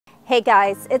Hey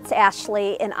guys, it's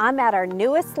Ashley and I'm at our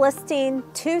newest listing,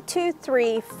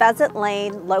 223 Pheasant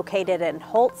Lane, located in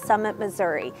Holts Summit,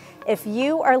 Missouri. If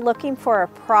you are looking for a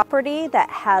property that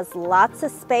has lots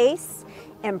of space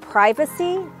and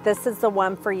privacy, this is the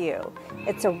one for you.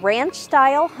 It's a ranch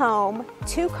style home,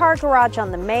 2-car garage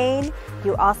on the main.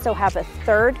 You also have a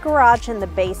 3rd garage in the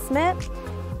basement,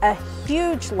 a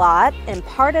huge lot, and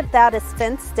part of that is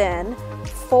fenced in,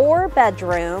 4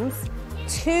 bedrooms,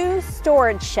 2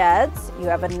 storage sheds. You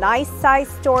have a nice size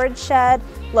storage shed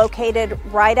located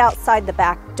right outside the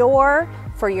back door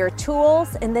for your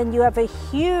tools, and then you have a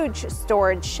huge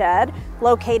storage shed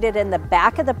located in the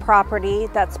back of the property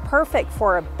that's perfect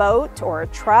for a boat or a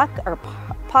truck or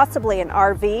possibly an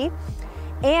RV,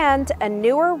 and a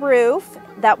newer roof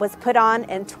that was put on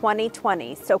in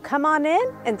 2020. So come on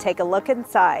in and take a look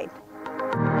inside.